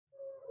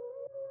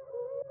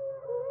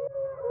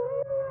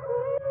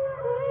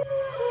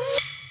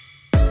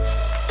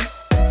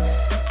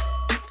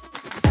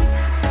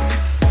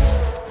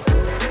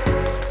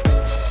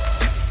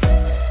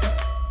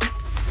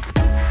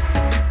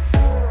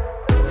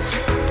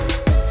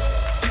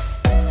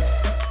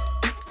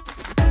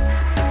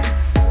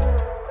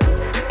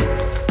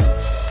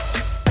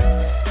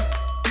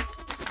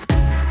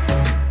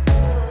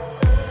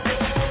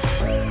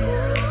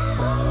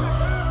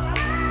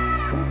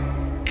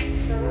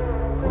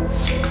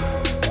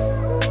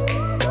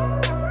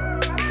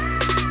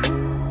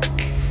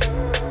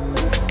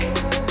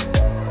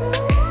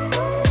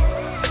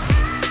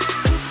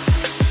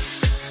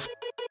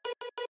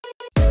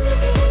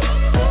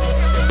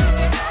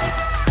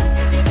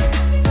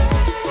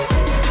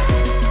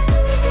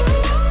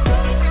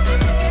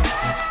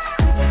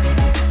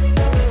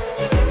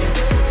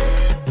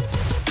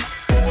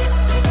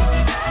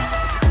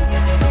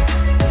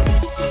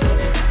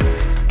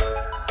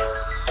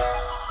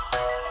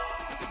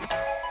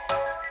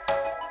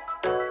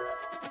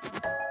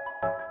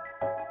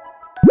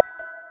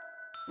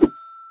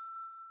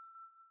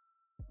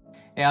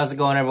Hey, how's it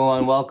going,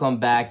 everyone? Welcome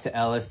back to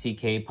LST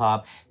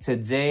K-pop.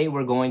 Today,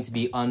 we're going to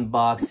be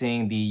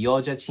unboxing the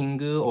Yeoja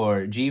Chingu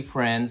or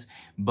GFRIEND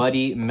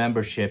Buddy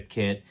Membership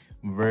Kit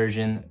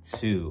version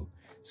 2.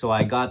 So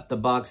I got the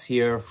box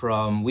here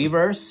from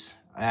Weverse.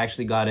 I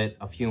actually got it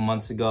a few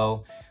months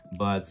ago,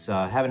 but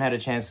haven't had a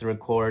chance to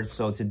record.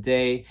 So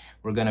today,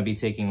 we're gonna be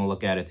taking a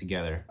look at it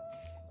together.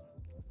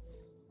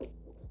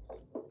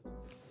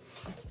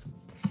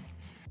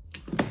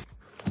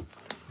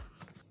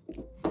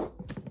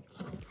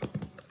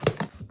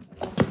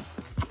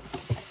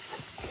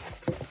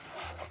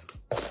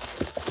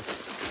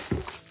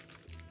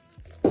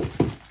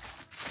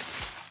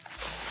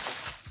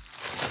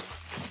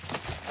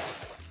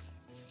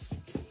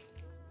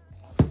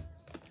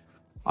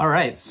 All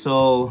right,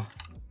 so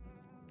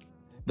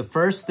the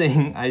first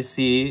thing I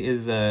see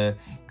is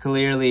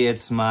clearly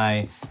it's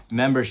my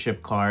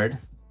membership card.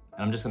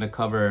 I'm just gonna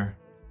cover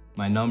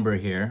my number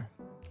here.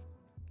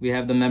 We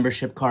have the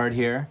membership card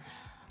here.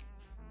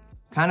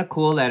 Kind of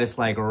cool that it's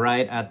like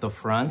right at the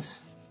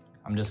front.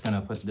 I'm just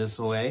gonna put this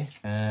away.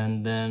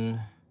 And then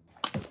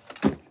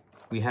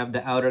we have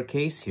the outer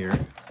case here.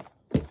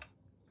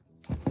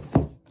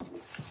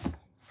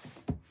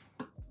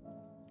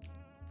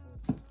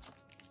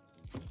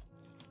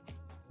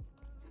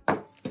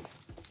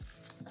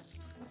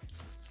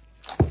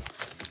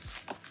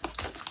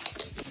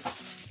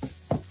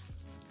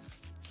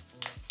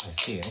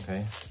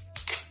 Okay.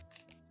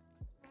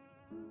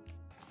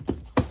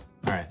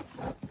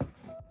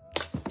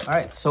 All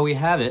right, so we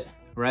have it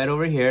right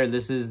over here.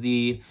 This is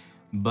the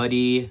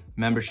Buddy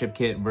Membership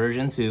Kit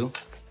version 2.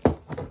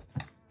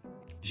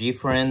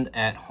 GFRIEND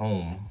at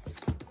home.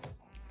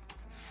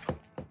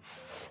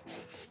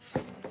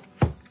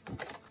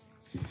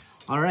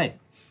 All right,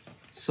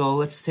 so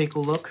let's take a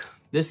look.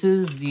 This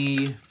is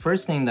the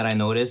first thing that I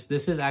noticed.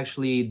 This is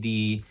actually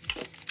the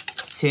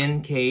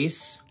tin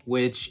case,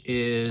 which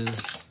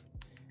is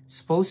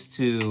supposed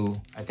to,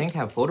 I think,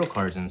 have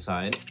Photocards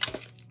inside.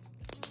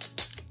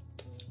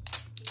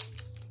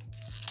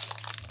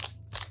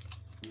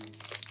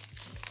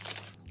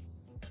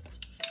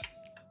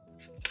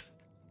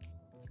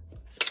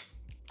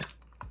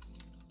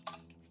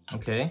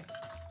 Okay.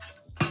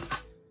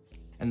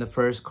 And the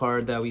first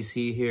card that we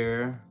see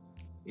here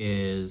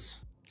is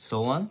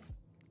Sowon.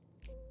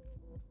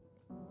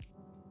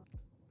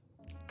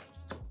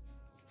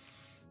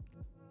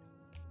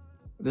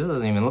 This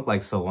doesn't even look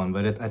like Sowon,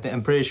 but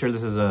I'm pretty sure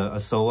this is a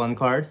Sowon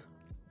card.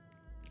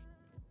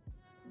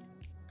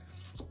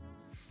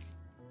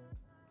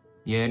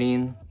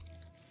 Yerin.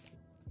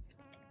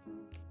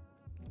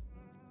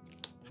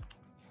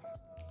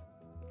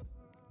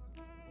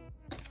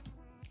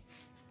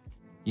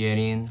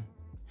 Yerin.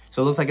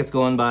 So it looks like it's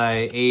going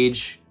by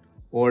age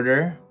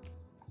order.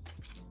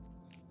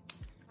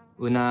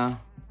 Eunha.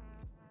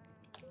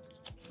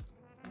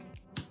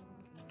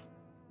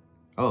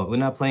 Oh,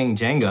 Eunha playing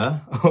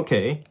Jenga.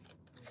 Okay.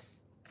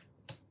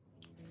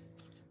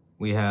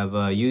 We have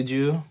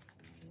Yuju.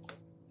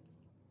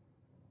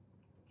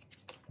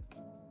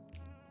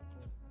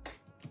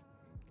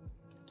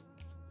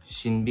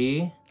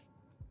 SinB.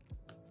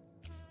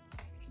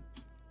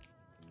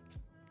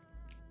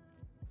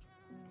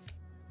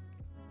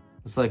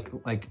 It's like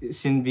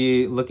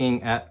SinB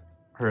looking at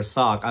her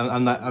sock.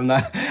 I'm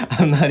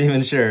not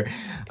even sure.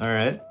 All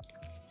right.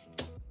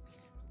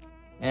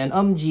 And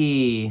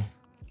Umji.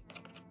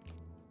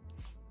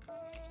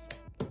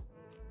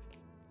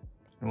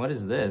 And what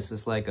is this?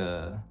 It's like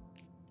a,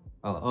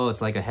 oh,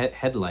 it's like a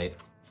headlight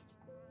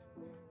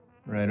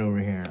right over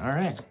here. All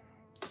right.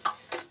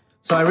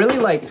 So I really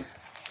like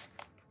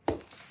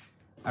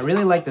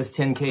this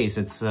tin case.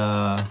 It's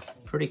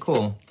pretty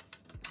cool.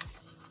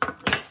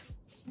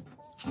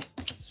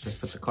 Let's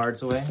just put the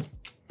cards away.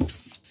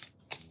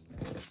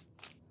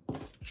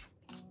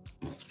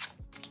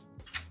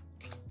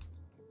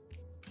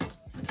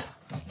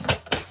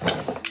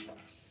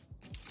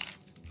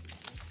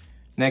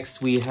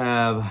 Next we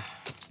have,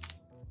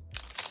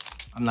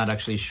 I'm not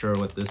actually sure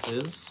what this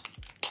is.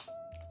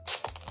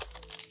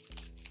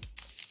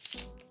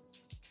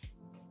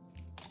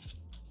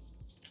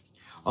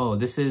 Oh,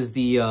 this is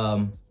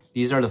the,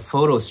 these are the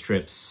photo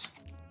strips.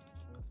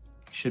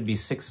 Should be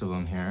 6 of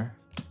them here.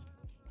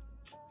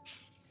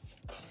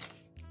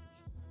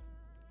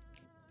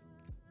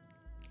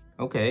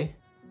 Okay,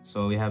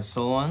 so we have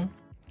Sowon.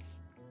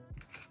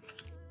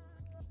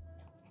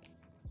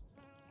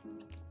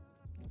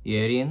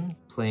 Yerin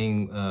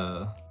playing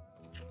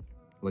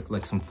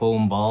like some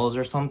foam balls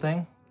or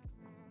something.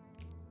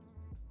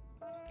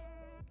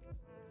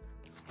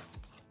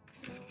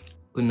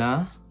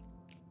 Eunha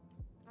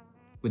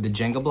with the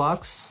Jenga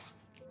blocks.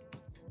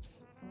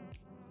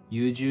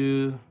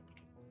 Yuju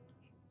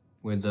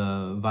with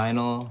the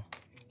vinyl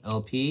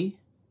LP.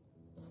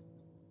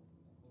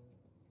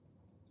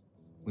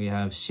 We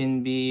have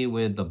SinB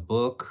with the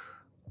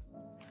book.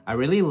 I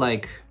really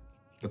like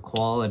the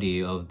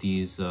quality of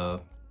these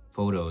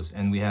photos.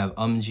 And we have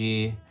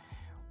Umji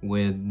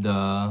with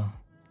the,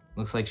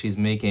 looks like she's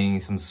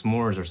making some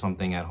s'mores or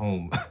something at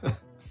home.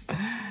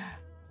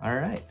 All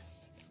right.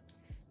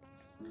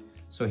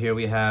 So here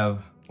we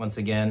have, once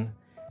again,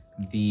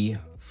 the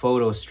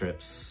photo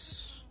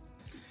strips.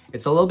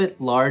 It's a little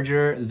bit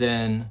larger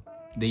than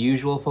the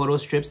usual photo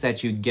strips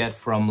that you'd get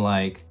from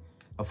like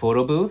a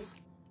photo booth,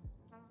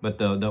 but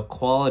the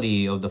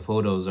quality of the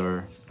photos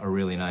are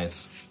really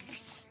nice.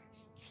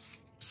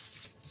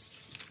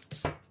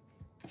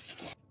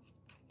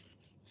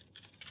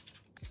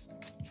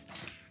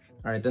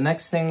 All right, the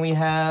next thing we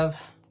have,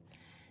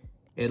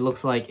 it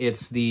looks like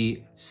it's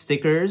the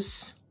sticker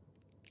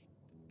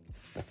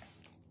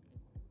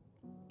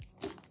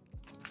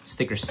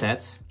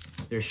set.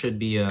 There should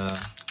be a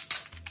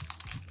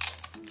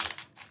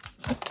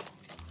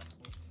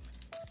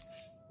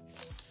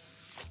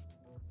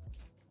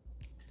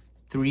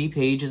 3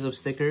 pages of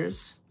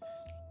stickers.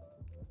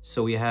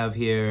 So we have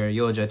here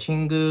여자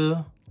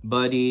친구,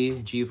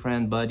 buddy,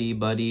 GFRIEND,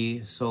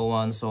 buddy, so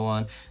on.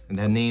 And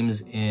the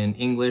names in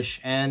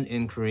English and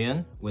in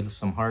Korean with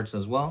some hearts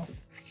as well.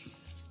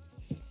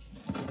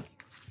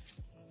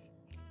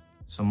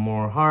 Some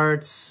more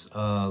hearts,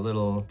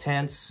 little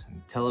tents,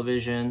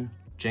 television,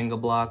 Jenga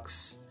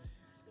blocks,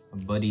 a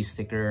buddy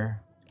sticker.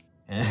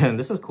 And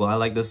this is cool, I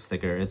like this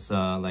sticker. It's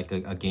like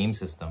a game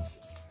system.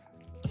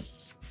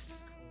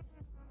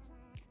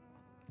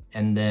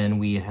 And then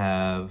we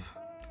have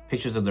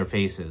pictures of their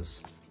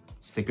faces,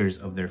 stickers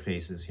of their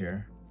faces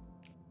here.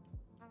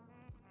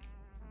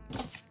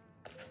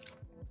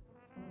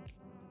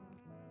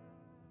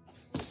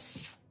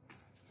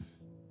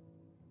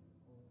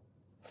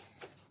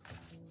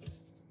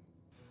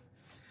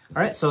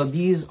 All right, so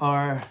these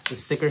are the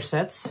sticker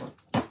sets.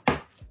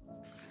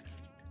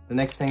 The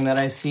next thing that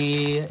I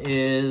see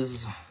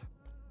is,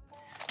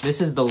 this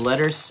is the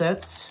letter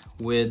set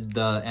with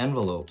the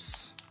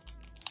envelopes.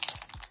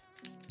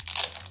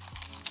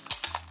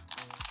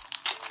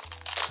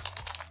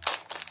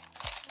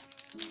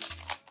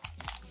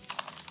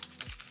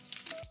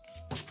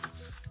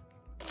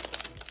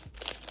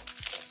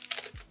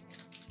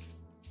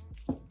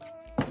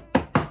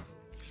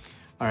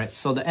 All right,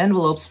 so the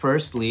envelopes,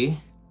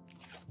 firstly,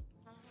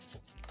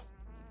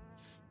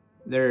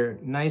 they're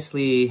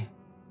nicely,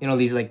 you know,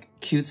 these like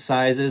cute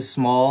sizes,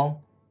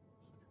 small,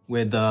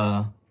 with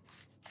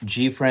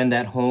GFRIEND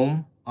at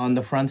home on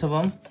the front of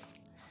them.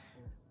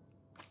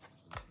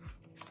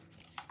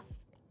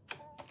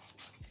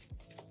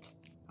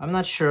 I'm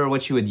not sure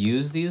what you would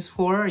use these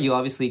for. You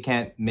obviously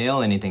can't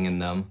mail anything in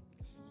them.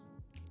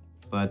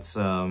 But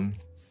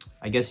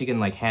I guess you can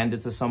like hand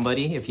it to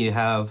somebody if you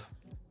have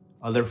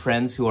other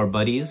friends who are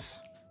buddies.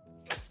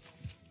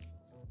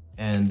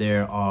 And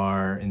there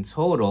are in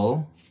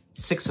total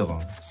 6 of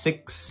them,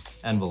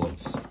 6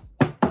 envelopes.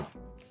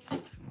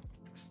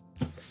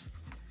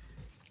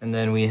 And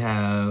then we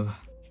have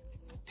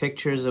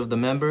pictures of the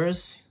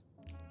members,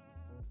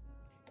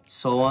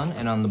 Sowon,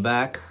 and on the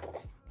back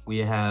we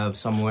have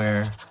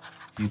somewhere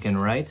you can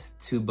write,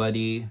 to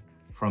buddy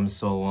from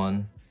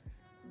Sowon.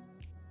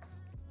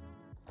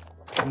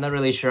 I'm not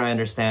really sure I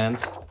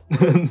understand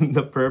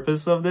the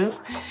purpose of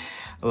this.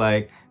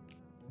 Like,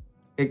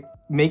 it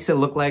makes it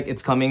look like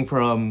it's coming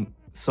from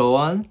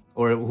Sowon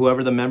or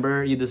whoever the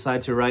member you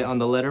decide to write on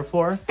the letter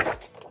for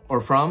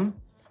or from,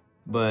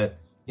 but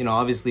you know,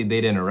 obviously they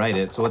didn't write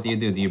it. So what do?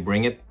 Do you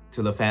bring it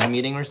to the fan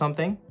meeting or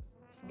something?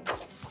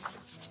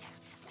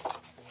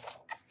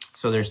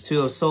 So there's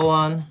 2 of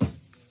Sowon,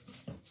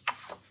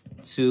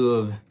 2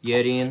 of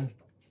Yerin,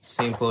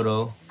 same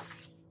photo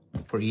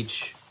for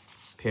each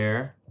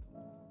pair.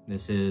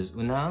 This is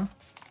Eunha.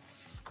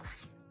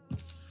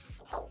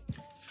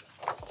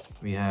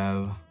 We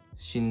have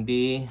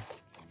SinB,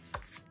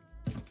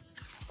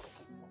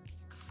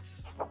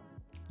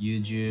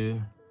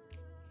 Yuju,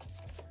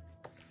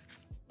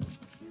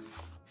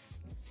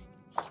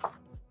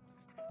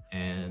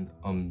 and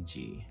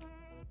Umji.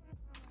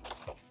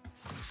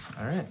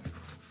 All right.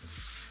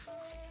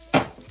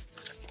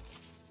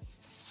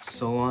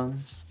 Sowon,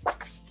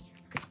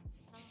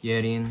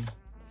 Yerin,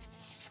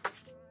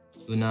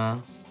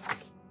 Eunha,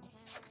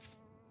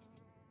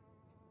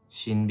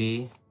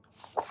 SinB,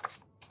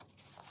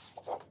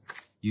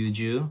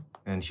 Yuju,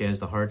 and she has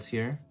the hearts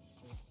here,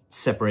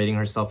 separating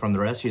herself from the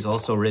rest. She's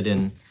also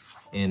written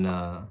in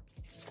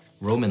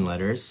Roman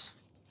letters.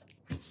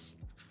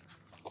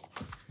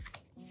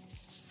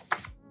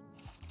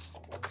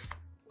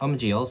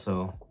 Umji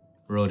also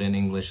wrote in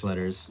English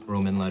letters,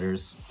 Roman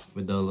letters,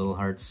 with the little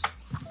hearts.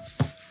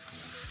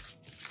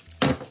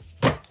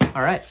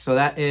 All right, so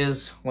that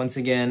is, once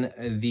again,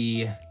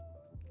 the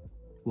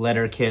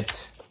letter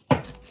kit.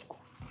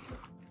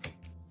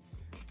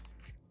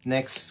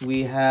 Next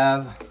we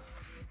have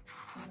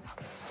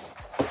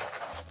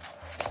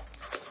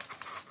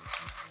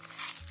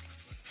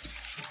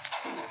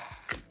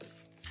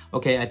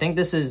okay, I think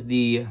this is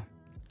these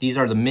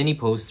are the mini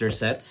poster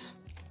sets,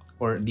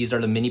 or these are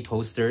the mini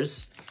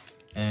posters,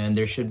 and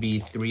there should be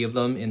 3 of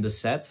them in the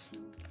set.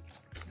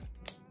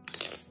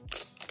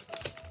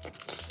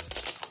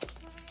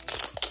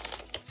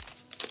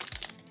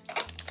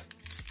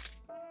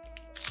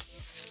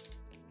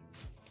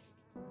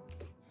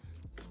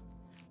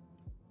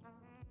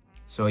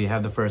 So you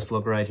have the first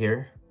look right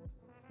here.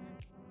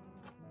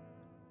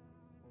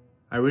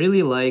 I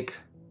really like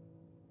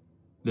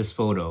this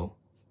photo.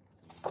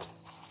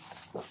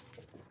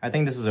 I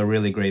think this is a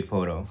really great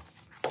photo.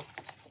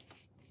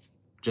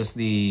 Just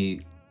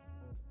the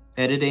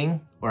editing,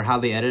 or how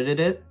they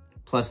edited it,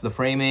 plus the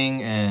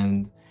framing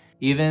and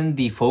even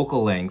the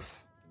focal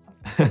length.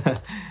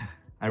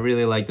 I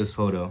really like this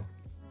photo.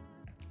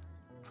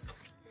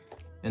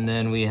 And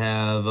then we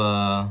have,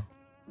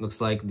 looks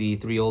like the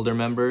 3 older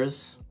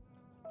members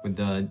with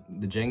the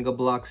Jenga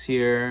blocks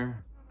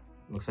here.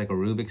 Looks like a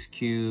Rubik's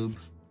Cube.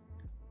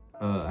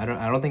 I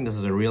don't think this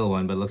is a real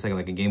one, but it looks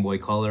like a Game Boy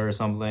Color or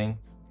something.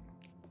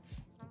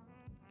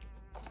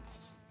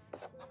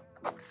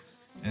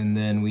 And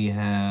then we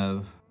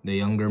have the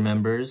younger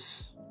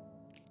members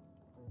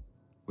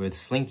with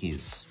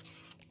slinkies.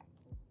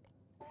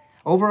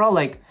 Overall,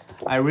 like,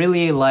 I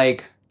really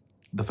like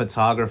the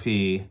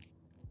photography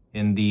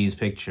in these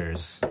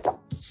pictures.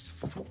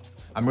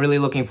 I'm really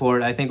looking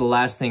forward. I think the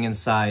last thing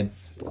inside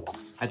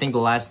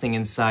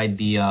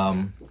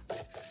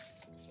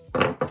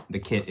the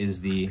kit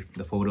is the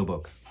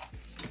Photobook.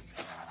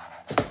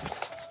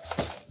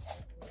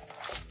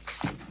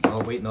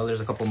 Oh wait, no,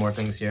 there's a couple more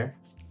things here.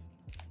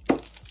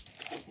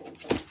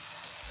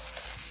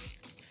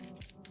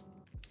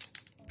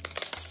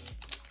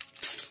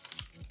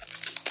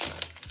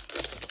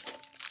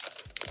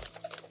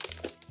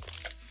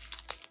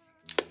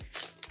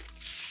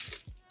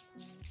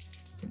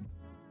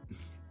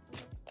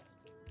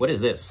 What is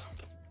this?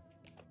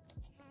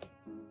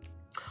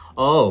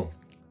 Oh,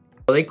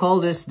 they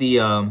call this the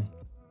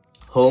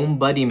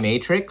Homebody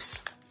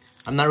Matrix.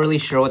 I'm not really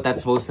sure what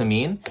that's supposed to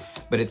mean,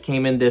 but it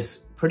came in this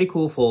pretty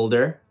cool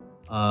folder.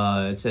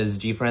 It says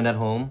GFRIEND at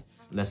home.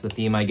 That's the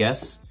theme, I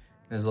guess.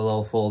 There's a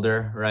little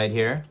folder right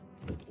here.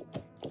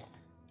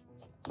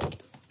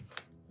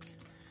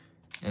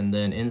 And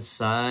then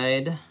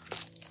inside,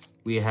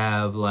 we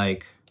have,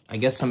 like, I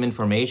guess some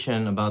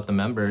information about the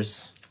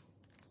members.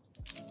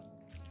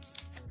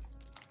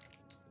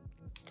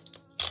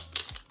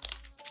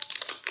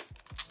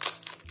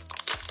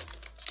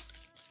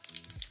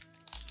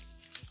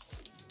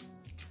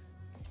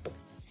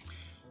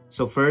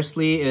 So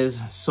firstly is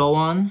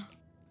Sowon,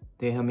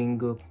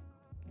 대한민국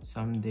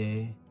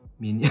 3대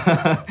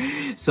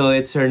미녀. So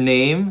it's her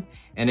name,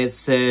 and it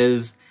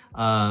says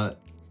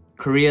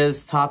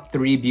Korea's top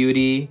 3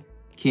 beauty,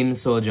 Kim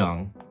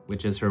So-jung,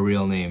 which is her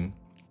real name.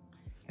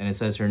 And it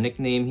says her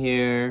nickname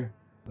here.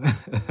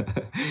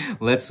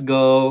 Let's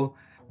go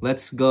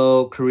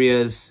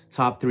Korea's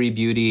top 3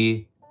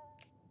 beauty,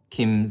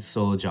 Kim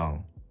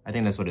So-jung. I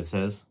think that's what it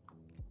says.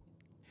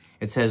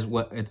 It says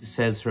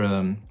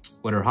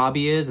what her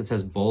hobby is. It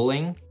says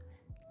bowling.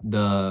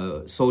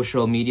 The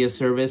social media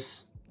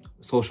service,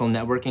 social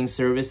networking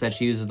service that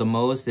she uses the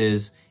most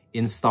is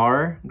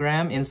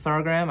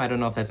Instagram. I don't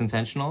know if that's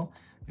intentional.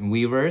 And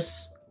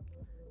Weverse.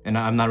 And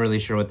I'm not really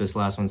sure what this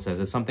last one says.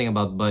 It's something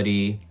about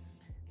buddy,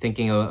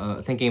 thinking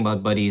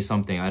about buddy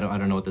something. I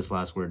don't know what this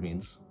last word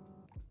means.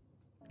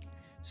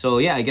 So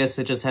yeah, I guess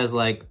it just has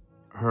like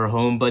her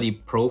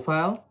Homebody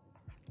profile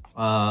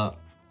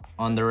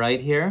on the right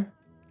here.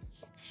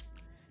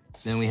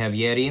 Then we have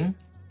Yerin,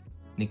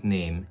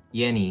 nickname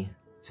Yenny.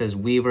 It says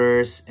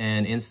Weverse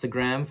and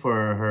Instagram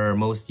for her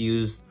most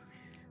used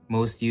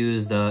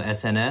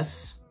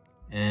SNS.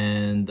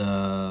 And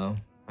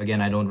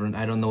again, I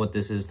don't know what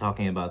this is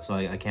talking about, so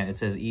I can't. It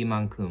says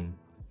이만큼.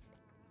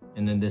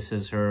 And then this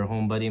is her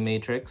Homebody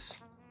Matrix.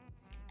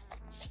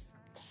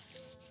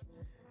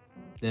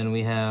 Then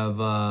we have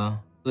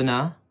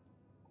Eunha.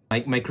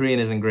 My Korean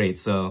isn't great,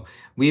 so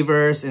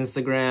Weverse,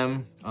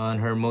 Instagram on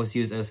her most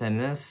used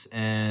SNS,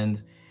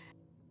 and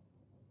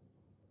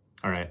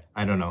all right,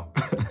 I don't know.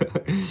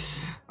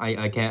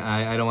 I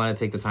don't want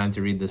to take the time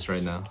to read this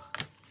right now.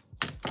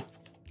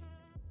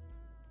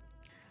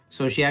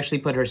 So she actually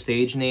put her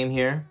stage name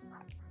here.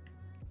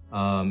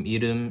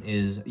 이름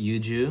is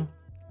Yuju.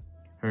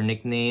 Her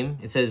nickname,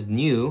 it says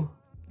new.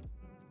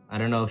 I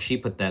don't know if she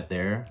put that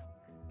there.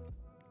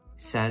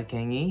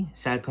 살쾡이,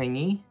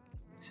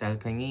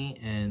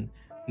 and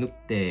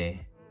늑대,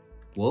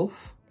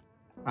 wolf.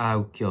 아,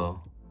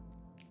 웃겨.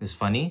 It's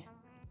funny.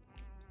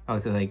 Oh,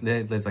 like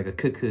there's like a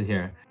cuckoo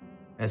here.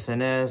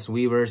 SNS,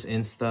 Weverse,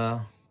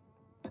 Insta.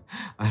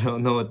 I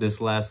don't know what this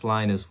last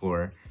line is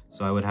for,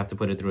 so I would have to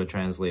put it through a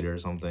translator or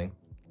something.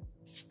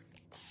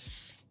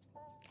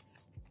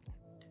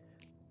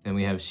 Then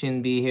we have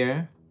SinB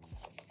here.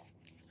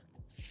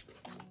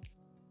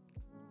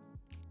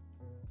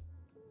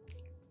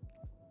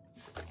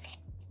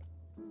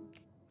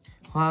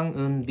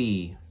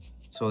 황은비.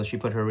 So she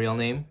put her real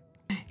name.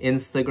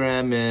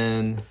 Instagram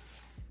and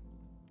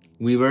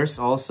Weverse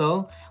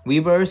also.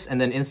 Weverse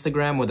and then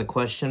Instagram with a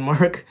question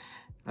mark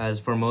as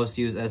for most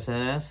used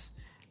SNS.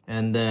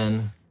 And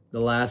then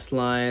the last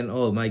line,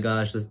 oh my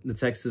gosh, the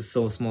text is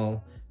so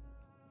small.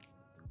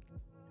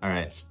 All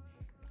right.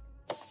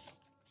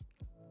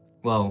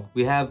 Well,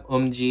 we have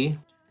Umji.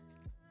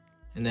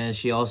 And then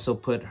she also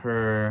put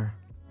her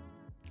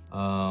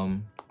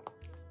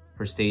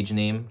her stage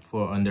name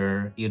for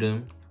under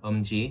이름,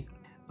 Umji.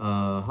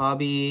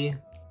 Hobby,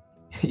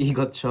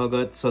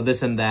 이것저것, so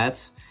this and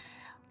that,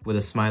 with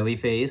a smiley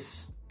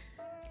face.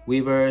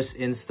 Weverse,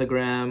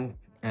 Instagram,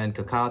 and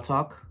Kakao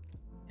Talk.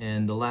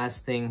 And the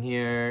last thing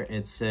here,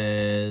 it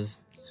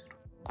says,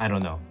 I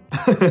don't know.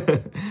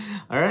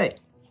 Alright,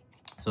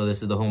 so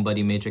this is the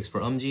Homebody Matrix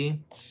for Umji.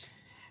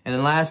 And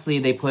then lastly,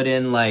 they put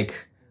in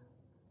like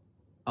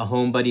a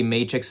Homebody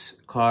Matrix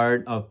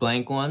card, a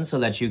blank one, so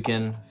that you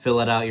can fill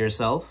it out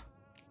yourself.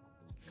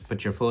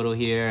 Put your photo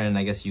here, and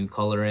I guess you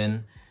color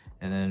in,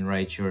 and then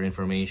write your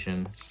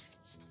information.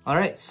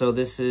 Alright, so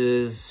this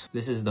is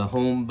the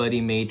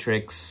Homebody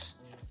Matrix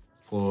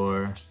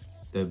for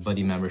the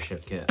Buddy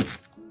membership kit.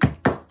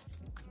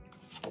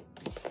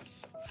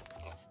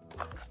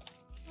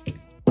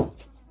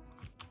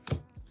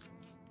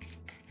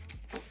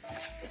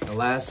 The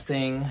last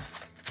thing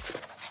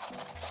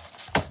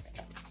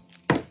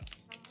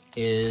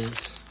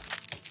is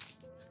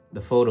the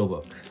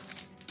Photobook.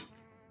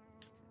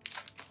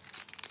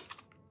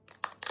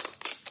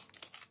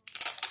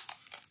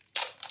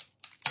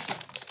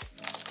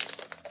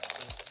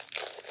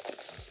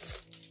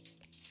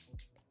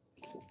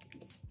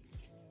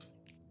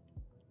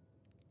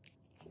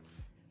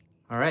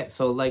 Alright,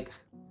 so like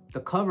the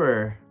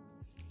cover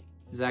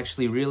is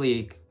actually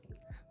really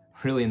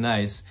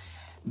nice.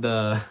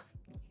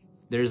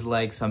 There's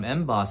like some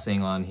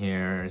embossing on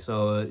here,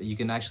 so you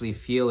can actually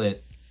feel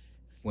it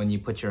when you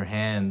put your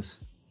hands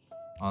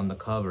on the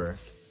cover.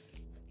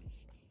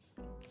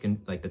 You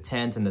can, like the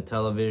tent and the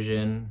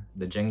television,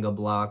 the Jenga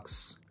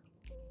blocks,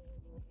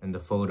 and the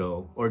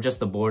photo, or just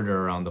the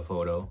border around the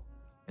photo,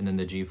 and then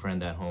the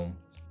GFRIEND at home.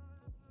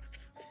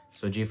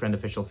 So GFRIEND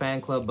official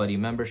fan club, buddy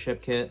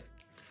membership kit.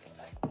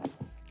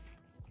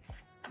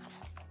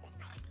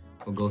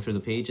 We'll go through the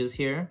pages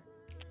here.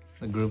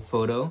 A group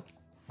photo.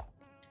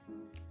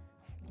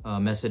 A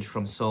message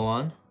from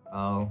Sowon.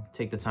 I'll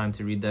take the time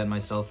to read that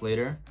myself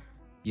later.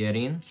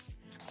 Yerin.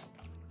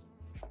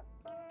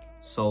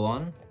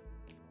 Sowon.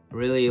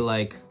 Really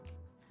like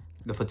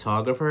the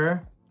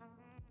photographer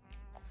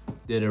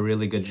did a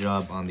really good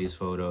job on these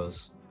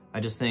photos. I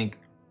just think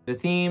the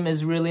theme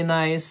is really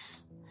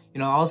nice. You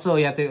know, also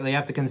you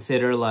have to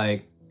consider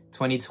like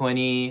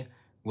 2020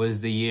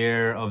 was the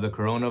year of the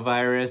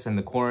coronavirus and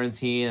the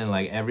quarantine, and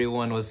like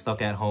everyone was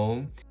stuck at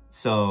home.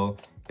 So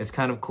it's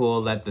kind of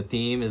cool that the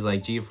theme is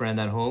like GFRIEND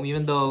at home,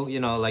 even though, you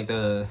know, like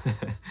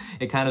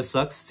it kind of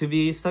sucks to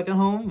be stuck at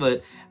home,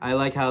 but I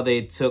like how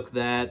they took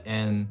that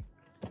and,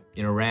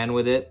 you know, ran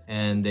with it,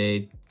 and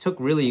they took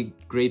really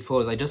great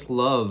photos. I just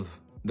love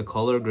the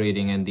color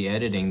grading and the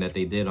editing that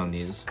they did on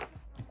these.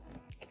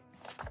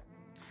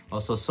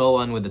 Also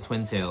Sowon with the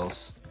twin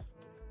tails.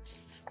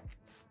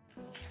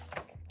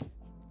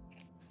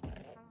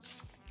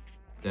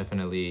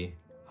 Definitely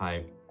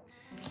hype.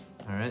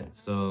 Alright,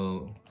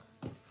 so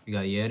we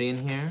got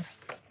Yerin here.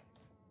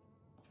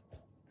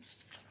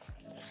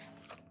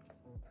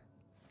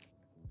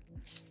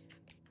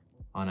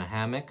 On a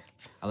hammock.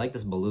 I like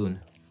this balloon.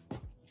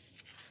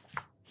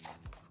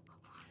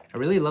 I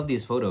really love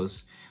these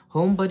photos.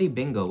 Homebody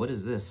bingo, what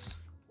is this?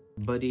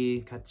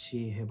 Buddy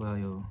같이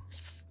해봐요.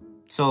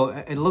 So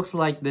it looks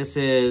like this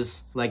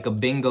is like a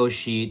bingo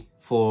sheet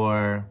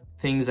for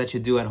things that you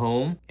do at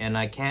home, and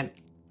I can't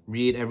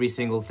read every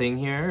single thing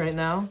here right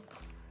now,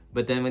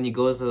 but then when you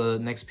go to the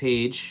next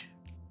page,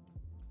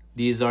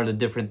 these are the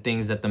different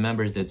things that the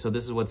members did. So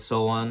this is what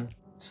Sowon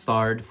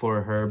starred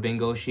for her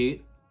bingo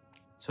sheet.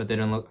 So it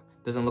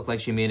doesn't look like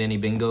she made any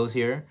bingos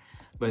here,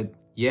 but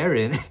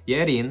Yerin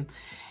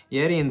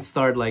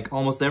starred like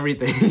almost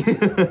everything.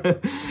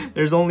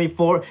 There's only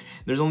four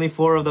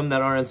of them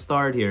that aren't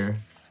starred here.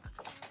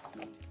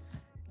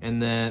 And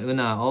then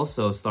Eunha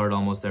also starred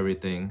almost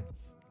everything.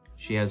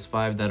 She has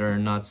 5 that are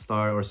not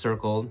starred or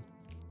circled.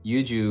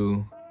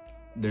 Yuju,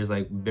 there's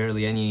like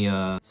barely any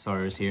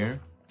stars here.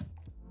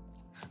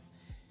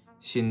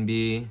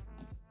 SinB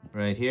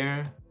right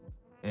here.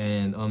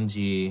 And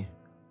Umji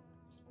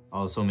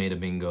also made a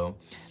bingo.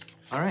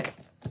 Alright.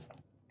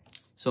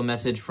 So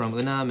message from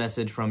Eunha,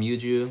 message from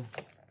Yuju.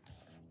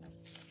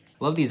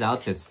 Love these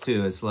outfits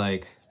too. It's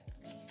like,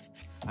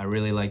 I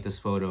really like this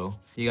photo.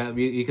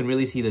 You can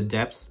really see the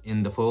depth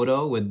in the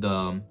photo with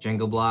the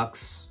Jenga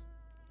blocks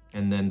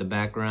and then the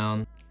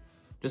background.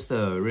 Just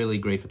a really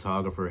great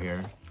photographer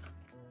here.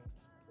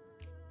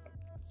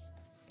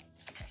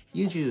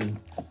 Yuju.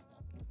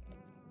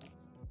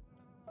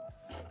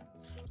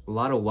 A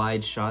lot of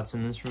wide shots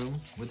in this room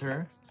with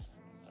her.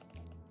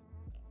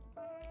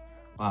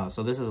 Wow,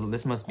 so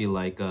this must be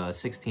like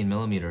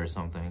 16mm or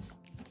something.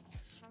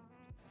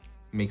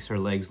 Makes her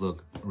legs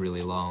look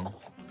really long.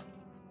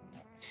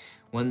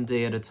 One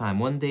day at a time,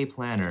 one day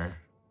planner.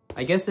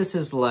 I guess this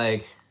is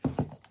like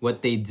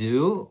what they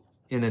do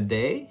in a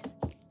day.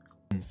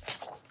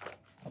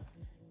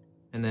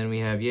 And then we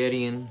have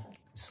Yerin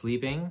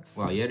sleeping.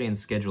 Wow,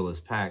 Yerin's schedule is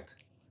packed.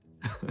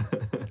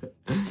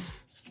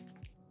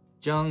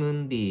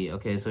 Jung-eun-bi.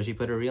 Okay, so she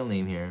put her real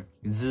name here.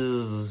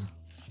 Zzz.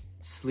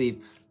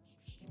 Sleep.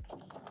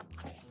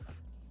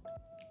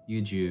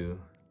 Yuju.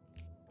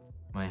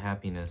 My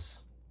happiness.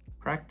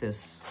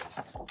 Practice.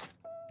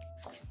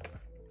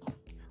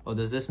 Oh,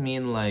 does this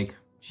mean like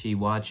she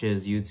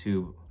watches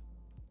YouTube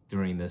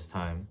during this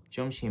time?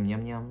 점심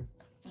냠냠.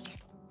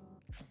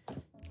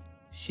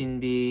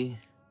 SinB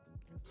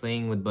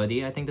playing with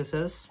Buddy, I think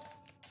this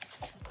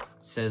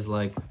says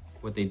like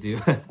what they do.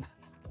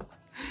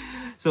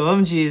 So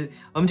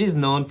Umji's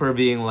known for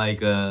being like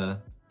to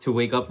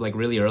wake up like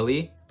really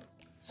early.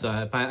 So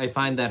I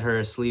find that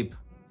her sleep,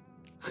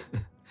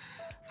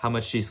 how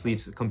much she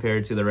sleeps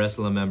compared to the rest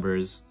of the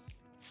members,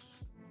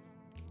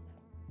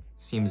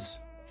 seems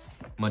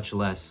much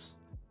less.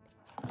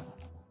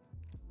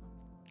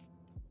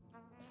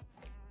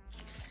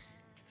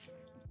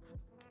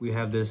 We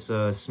have this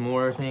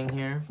s'more thing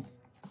here.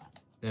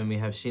 Then we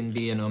have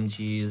SinB and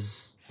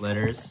Umji's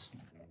letters.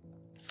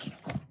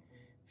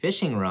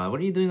 Fishing rod.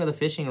 What are you doing with a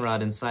fishing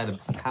rod inside the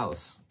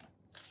house?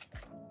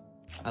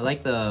 I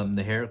like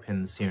the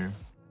hairpins here.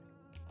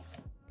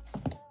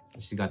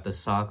 She got the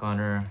sock on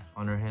her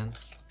hand.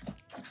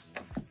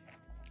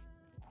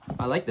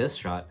 I like this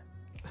shot.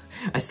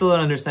 I still don't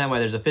understand why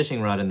there's a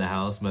fishing rod in the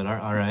house, but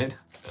all right.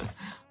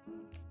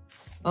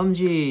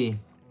 Umji.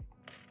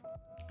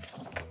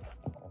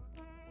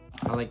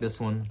 I like this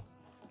one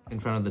in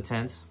front of the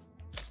tent.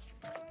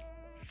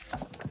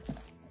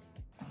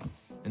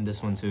 And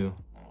this one too.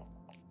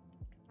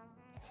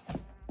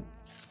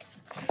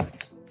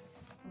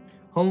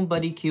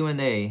 Homebody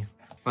Q&A.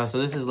 Wow, so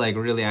this is like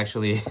really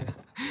actually,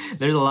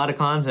 there's a lot of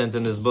content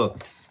in this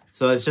book.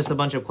 So it's just a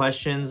bunch of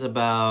questions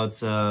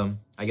about,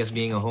 I guess,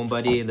 being a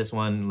homebody. This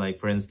one, like,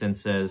 for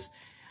instance, says,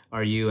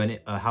 are you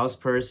a house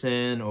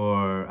person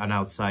or an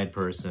outside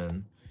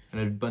person?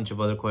 And a bunch of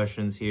other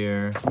questions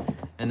here.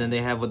 And then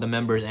they have what the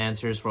members'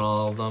 answers for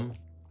all of them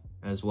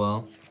as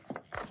well.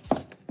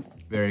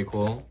 Very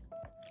cool.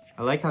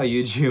 I like how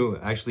Yuju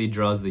actually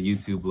draws the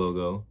YouTube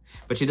logo,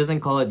 but she doesn't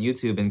call it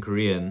YouTube in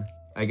Korean.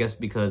 I guess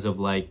because of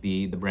like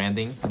the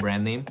branding, the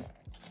brand name.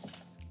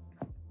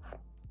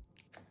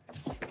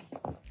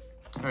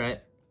 All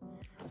right.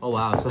 Oh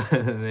wow, so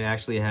they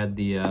actually had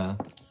the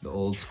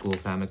old school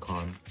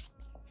Famicom.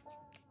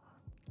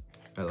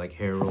 Got like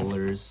hair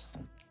rollers.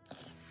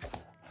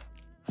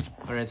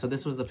 All right, so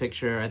this was the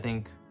picture. I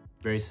think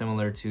very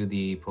similar to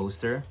the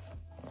poster.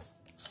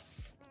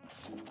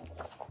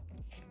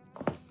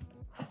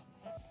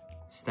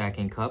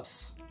 Stacking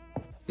cups.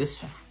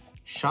 This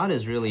shot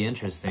is really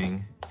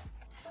interesting.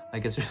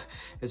 Like it's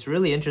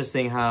really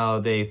interesting how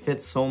they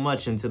fit so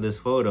much into this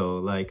photo.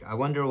 Like I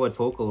wonder what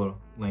focal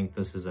length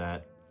this is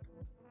at.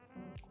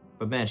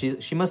 But man,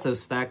 she must have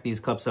stacked these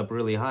cups up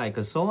really high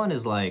because Sowon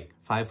is like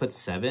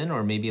 5'7"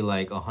 or maybe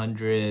like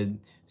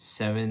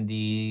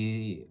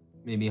 170,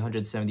 maybe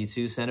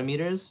 172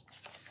 centimeters.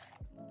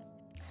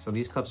 So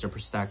these cups are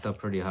stacked up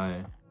pretty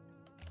high.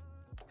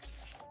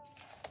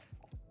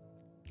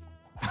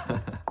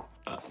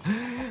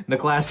 The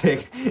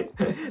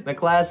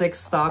classic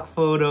stock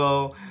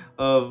photo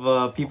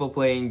of people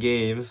playing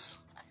games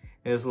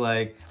is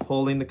like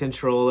holding the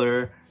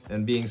controller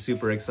and being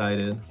super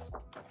excited.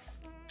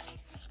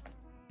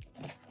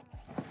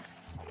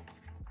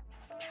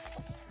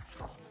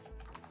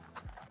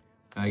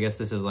 I guess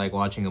this is like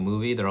watching a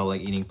movie. They're all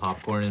like eating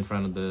popcorn in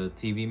front of the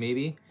TV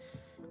maybe.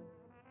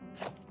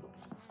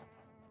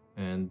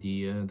 And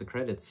the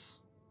credits.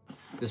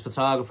 This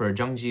photographer,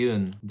 Jung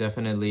Ji-eun,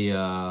 definitely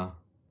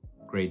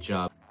great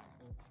job.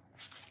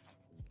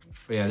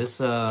 But yeah, this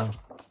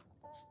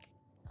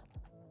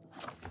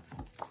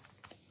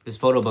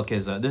photo book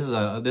is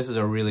this is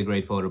a really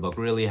great photo book.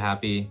 Really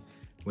happy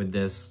with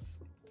this.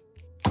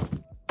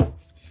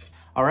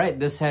 All right,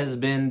 this has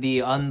been the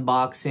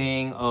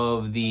unboxing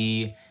of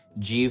the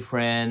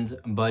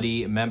GFRIEND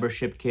Buddy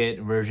Membership Kit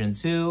version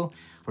 2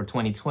 for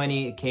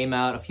 2020. It came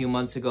out a few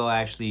months ago. I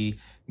actually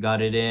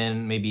got it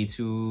in maybe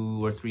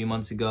 2 or 3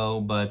 months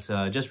ago, but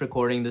just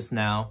recording this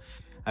now.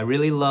 I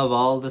really love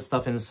all the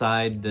stuff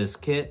inside this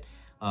kit.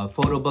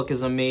 Photo book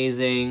is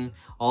amazing.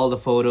 All the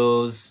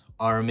photos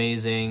are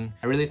amazing.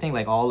 I really think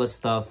like all the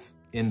stuff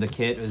in the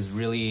kit is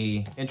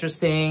really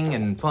interesting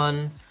and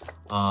fun.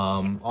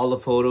 All the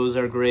photos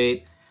are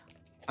great.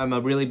 I'm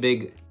a really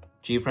big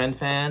GFRIEND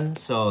fan,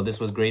 so this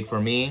was great for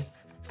me.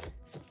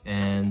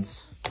 And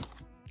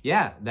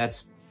yeah,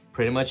 that's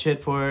pretty much it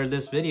for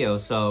this video.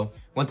 So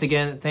once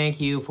again, thank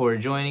you for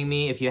joining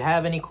me. If you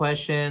have any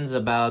questions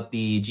about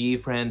the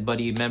GFRIEND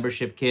Buddy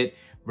Membership Kit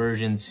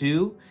version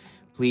 2,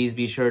 please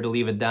be sure to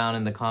leave it down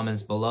in the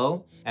comments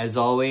below. As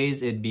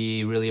always, it'd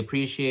be really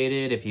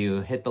appreciated if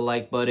you hit the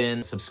like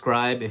button,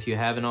 subscribe if you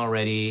haven't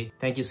already.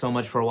 Thank you so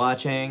much for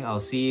watching. I'll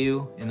see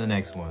you in the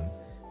next one.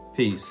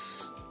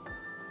 Peace.